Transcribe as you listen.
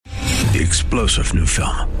The explosive new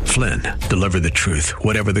film, Flynn, deliver the truth,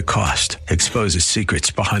 whatever the cost, exposes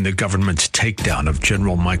secrets behind the government's takedown of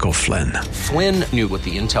General Michael Flynn. Flynn knew what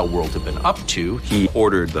the intel world had been up to. He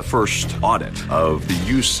ordered the first audit of the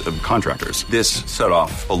use of contractors. This set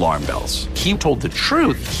off alarm bells. He told the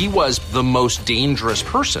truth. He was the most dangerous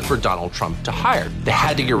person for Donald Trump to hire. They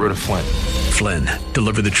had to get rid of Flynn. Flynn,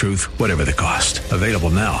 deliver the truth, whatever the cost. Available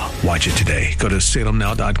now. Watch it today. Go to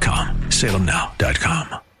salemnow.com.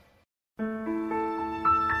 salemnow.com.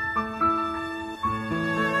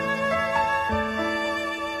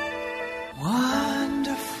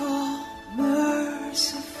 Wonderful,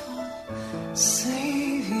 merciful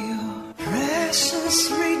Savior, precious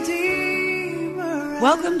Redeemer.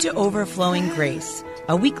 Welcome to Overflowing Grace,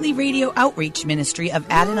 a weekly radio outreach ministry of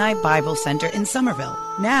Adonai Bible Center in Somerville.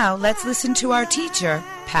 Now let's listen to our teacher,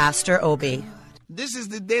 Pastor Obi. This is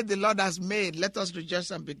the day the Lord has made. Let us rejoice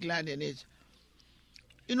and be glad in it.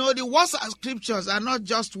 You know, the words of scriptures are not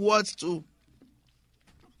just words to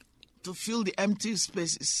fill the empty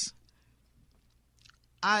spaces.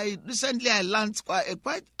 I learned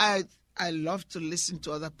I love to listen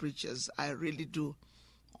to other preachers. I really do.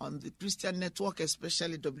 On the Christian network,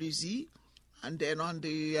 especially WZ, and then on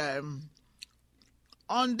the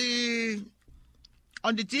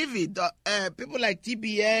TV, people like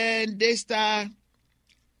TBN, Daystar,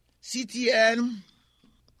 CTN,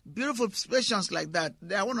 beautiful stations like that.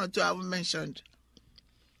 There are one or two I haven't mentioned.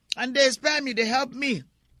 And they inspire me, they help me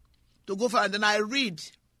to go far. And then I read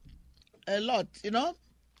a lot, you know.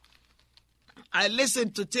 I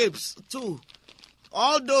listen to tapes too.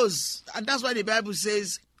 All those. And that's why the Bible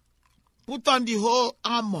says, put on the whole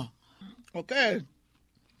armor. Okay.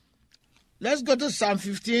 Let's go to Psalm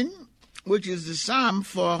 15, which is the psalm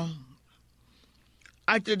for...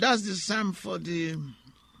 Actually, that's the psalm for the...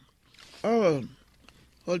 Oh,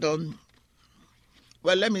 hold on.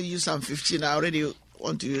 Well, let me use Psalm 15. I already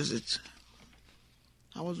want to use it.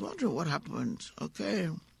 I was wondering what happened. Okay.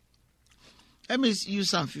 Let me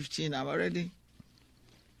use Psalm 15. I'm already...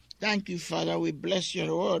 Thank you, Father. We bless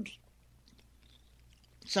your word.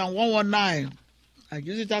 Psalm 119. I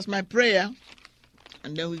use it as my prayer.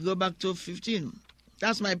 And then we go back to 15.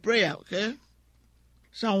 That's my prayer, okay?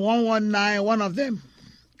 Psalm 119, one of them.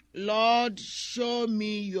 Lord, show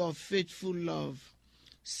me your faithful love.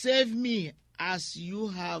 Save me as you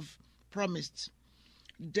have promised.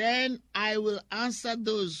 Then I will answer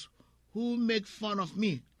those who make fun of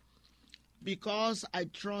me, because I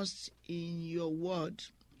trust in your word.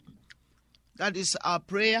 That is our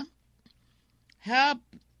prayer. Help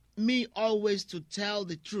me always to tell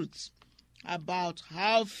the truth about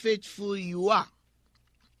how faithful you are.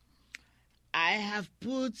 I have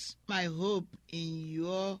put my hope in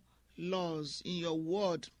your laws, in your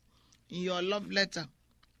word, in your love letter,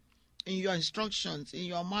 in your instructions, in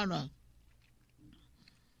your manual,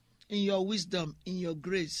 in your wisdom, in your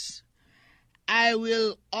grace. I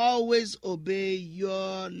will always obey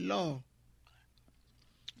your law.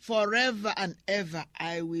 Forever and ever,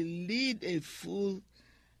 I will lead a full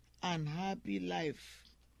and happy life,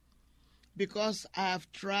 because I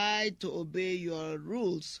have tried to obey your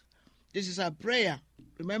rules. This is our prayer.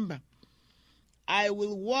 Remember, I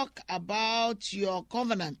will walk about your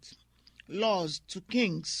covenant laws to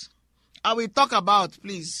kings. I will talk about,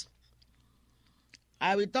 please.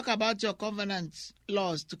 I will talk about your covenant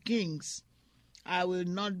laws to kings. I will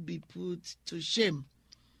not be put to shame.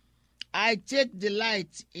 I take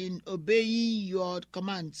delight in obeying your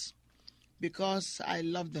commands, because I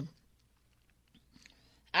love them.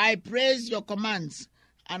 I praise your commands,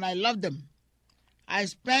 and I love them. I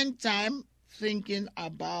spend time thinking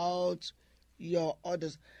about your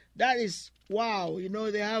orders. That is, wow, you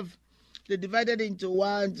know, they divided into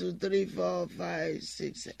 1, 2, 3, 4, 5,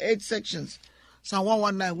 6, 8 sections. Psalm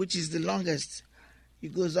 119, which is the longest.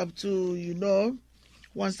 It goes up to,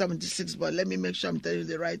 176, but let me make sure I'm telling you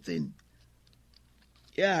the right thing.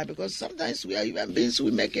 Yeah, because sometimes we are human beings,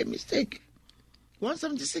 we make a mistake.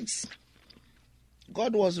 176.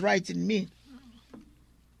 God was right in me.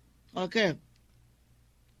 Okay.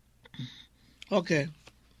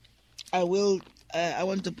 I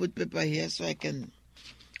want to put paper here so I can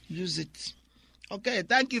use it. Okay,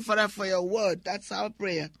 thank you, Father, for your word. That's our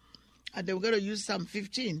prayer. And then we're going to use Psalm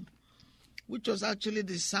 15, which was actually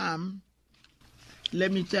the psalm.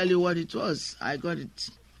 Let me tell you what it was. I got it.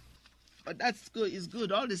 But that's good. It's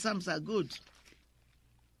good. All the psalms are good.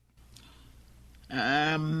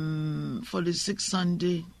 For the 6th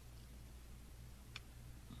Sunday.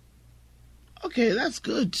 Okay, that's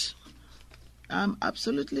good. I'm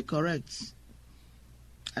absolutely correct.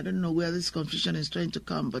 I don't know where this confusion is trying to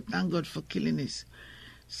come, but thank God for killing it.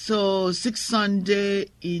 So 6th Sunday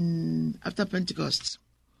after Pentecost.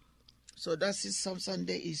 So that's it. Some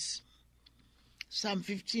Sunday is Psalm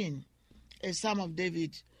 15, a Psalm of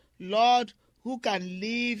David. Lord, who can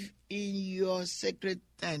live in your sacred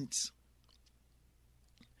tent?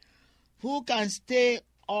 Who can stay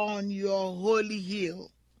on your holy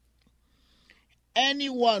hill?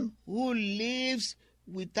 Anyone who lives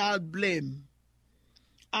without blame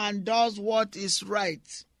and does what is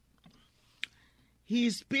right. He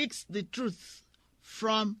speaks the truth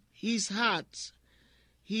from his heart.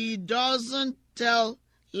 He doesn't tell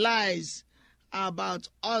lies about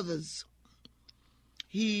others.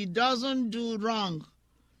 He doesn't do wrong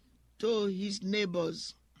to his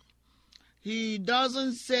neighbors. He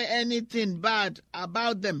doesn't say anything bad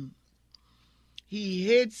about them. He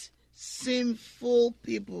hates sinful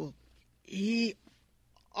people. He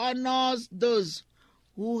honors those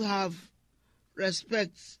who have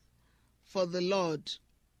respect for the Lord.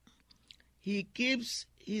 He keeps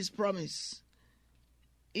his promise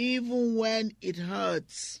even when it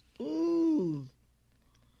hurts. Ooh.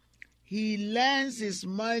 He lends his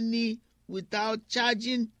money without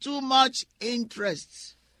charging too much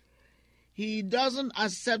interest. He doesn't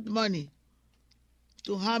accept money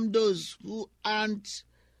to harm those who aren't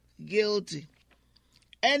guilty.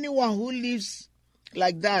 Anyone who lives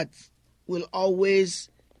like that will always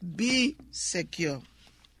be secure.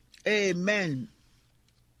 Amen.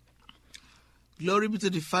 Glory be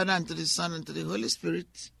to the Father, and to the Son, and to the Holy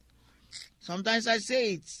Spirit. Sometimes I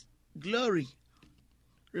say it, glory.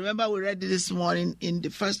 Remember we read it this morning in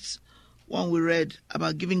the first one we read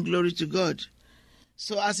about giving glory to God.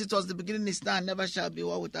 So as it was the beginning, is now, never shall be,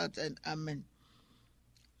 world without end. Amen.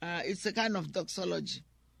 It's a kind of doxology.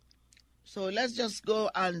 So let's just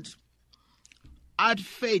go and add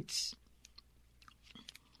faith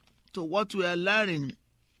to what we are learning.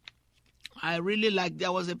 I really like,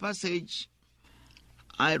 there was a passage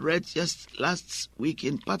I read just last week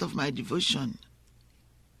in part of my devotion.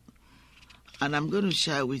 And I'm going to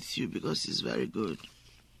share with you because it's very good.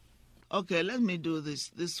 Okay, let me do this.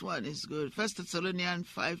 This one is good. 1 Thessalonians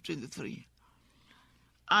 5:23.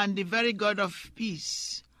 And the very God of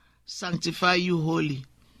peace sanctify you wholly.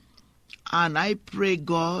 And I pray,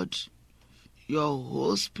 God, your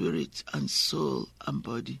whole spirit and soul and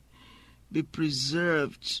body be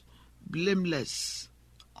preserved blameless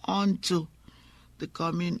unto the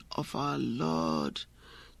coming of our Lord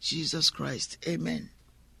Jesus Christ. Amen.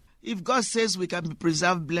 If God says we can be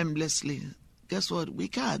preserved blamelessly, guess what? We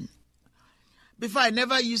can. Before, I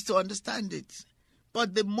never used to understand it.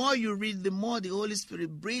 But the more you read, the more the Holy Spirit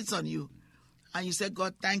breathes on you. And you say,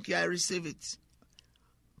 God, thank you, I receive it.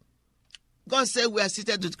 God said we are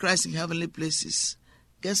seated with Christ in heavenly places.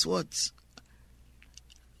 Guess what?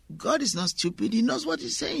 God is not stupid. He knows what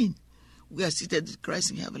he's saying. We are seated with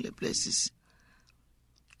Christ in heavenly places.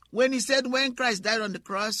 When he said when Christ died on the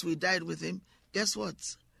cross, we died with him, guess what?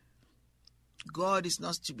 God is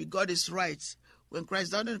not stupid. God is right. When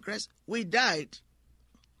Christ died on the cross, we died.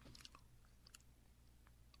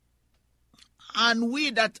 And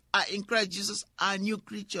we that are in Christ Jesus are new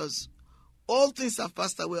creatures. All things have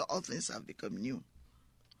passed away, all things have become new.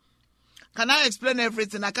 Can I explain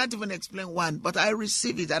everything? I can't even explain one, but I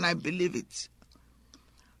receive it and I believe it.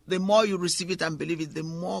 The more you receive it and believe it, the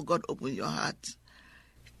more God opens your heart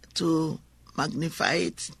to magnify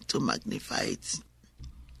it, to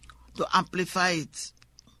amplify it,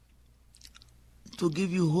 to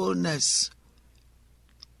give you wholeness,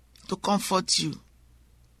 to comfort you,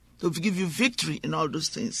 to give you victory in all those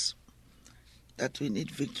things that we need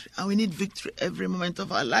victory. And we need victory every moment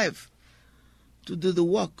of our life to do the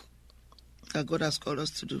work that God has called us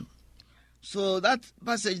to do. So that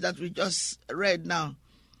passage that we just read now,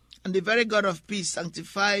 and the very God of peace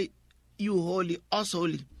sanctify you wholly, us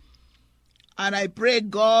wholly. And I pray,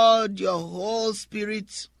 God, your whole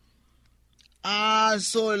spirit, our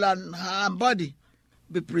soul and our body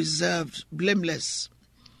be preserved blameless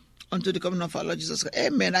unto the coming of our Lord Jesus Christ.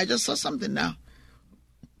 Amen. I just saw something now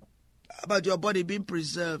about your body being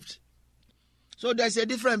preserved. So there's a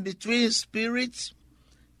difference between spirit,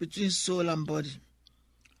 between soul and body.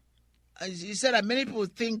 As he said that many people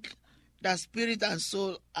think that spirit and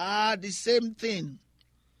soul are the same thing.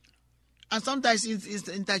 And sometimes it's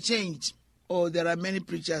interchanged. Oh, there are many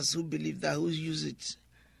preachers who believe that, who use it.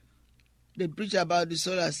 They preach about the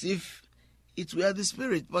soul as if it were the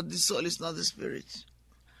spirit, but the soul is not the spirit.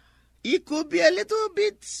 It could be a little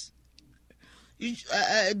bit, you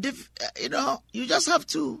just have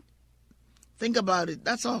to think about it.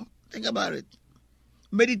 That's all. Think about it.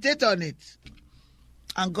 Meditate on it.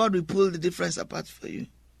 And God will pull the difference apart for you.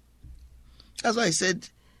 That's why I said,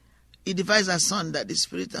 He divides asunder the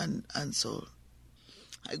spirit and soul.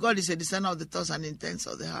 God is a discerner of the thoughts and intents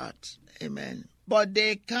of the heart. Amen. But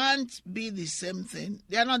they can't be the same thing.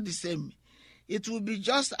 They are not the same. It will be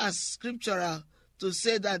just as scriptural to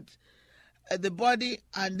say that the body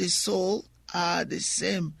and the soul are the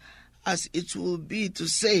same as it will be to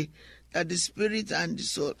say that the spirit and the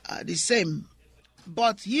soul are the same.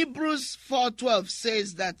 But Hebrews 4:12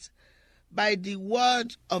 says that by the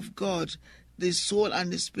word of God, the soul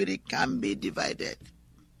and the spirit can be divided.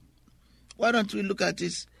 Why don't we look at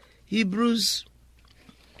this? Hebrews,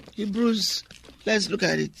 let's look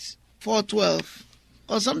at it. 4:12.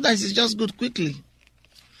 Or sometimes it's just good quickly.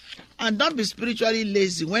 And don't be spiritually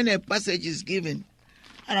lazy when a passage is given.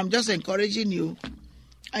 And I'm just encouraging you.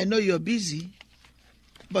 I know you're busy.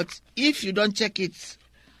 But if you don't check it,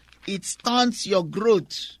 it stunts your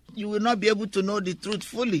growth. You will not be able to know the truth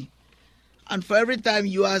fully. And for every time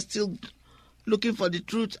you are still looking for the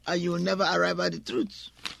truth and you will never arrive at the truth.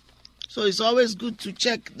 So it's always good to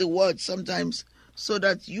check the word sometimes so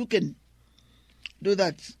that you can do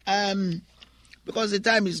that. Because the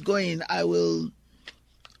time is going, I will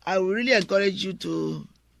really encourage you to...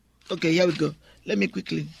 Okay, here we go. Let me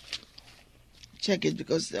quickly check it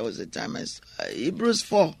because there was a time as Hebrews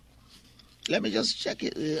 4. Let me just check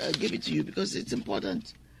it. I'll give it to you because it's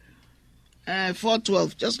important.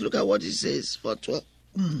 4:12. Just look at what it says. 4:12.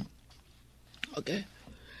 Okay.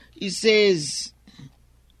 It says,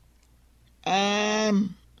 the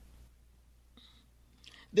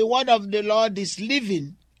word of the Lord is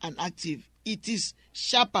living and active. It is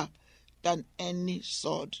sharper than any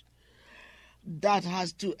sword that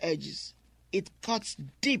has two edges. It cuts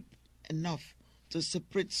deep enough to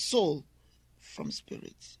separate soul from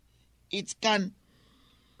spirit. It can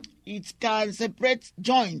separate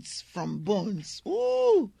joints from bones.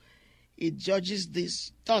 Ooh! It judges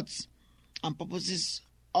these thoughts and purposes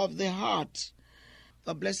of the heart.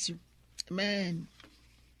 God bless you. Amen.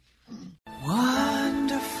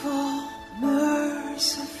 Wonderful,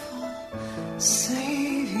 merciful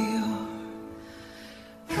Savior,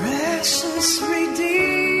 precious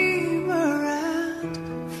Redeemer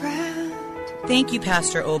and friend. Thank you,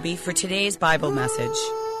 Pastor Obi, for today's Bible message.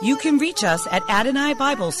 You can reach us at Adonai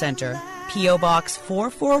Bible Center, P.O. Box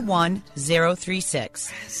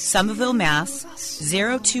 441036, Somerville, Mass.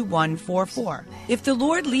 02144. If the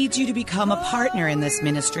Lord leads you to become a partner in this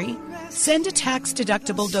ministry, send a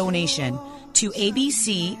tax-deductible donation to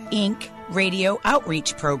ABC Inc. Radio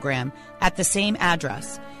Outreach Program at the same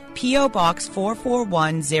address, P.O. Box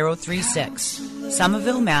 441036,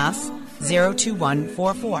 Somerville, Mass.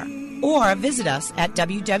 02144. Or visit us at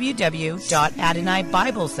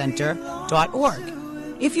www.AdonaiBibleCenter.org.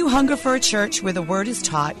 If you hunger for a church where the Word is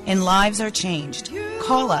taught and lives are changed,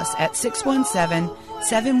 call us at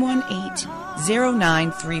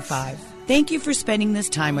 617-718-0935. Thank you for spending this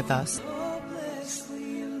time with us.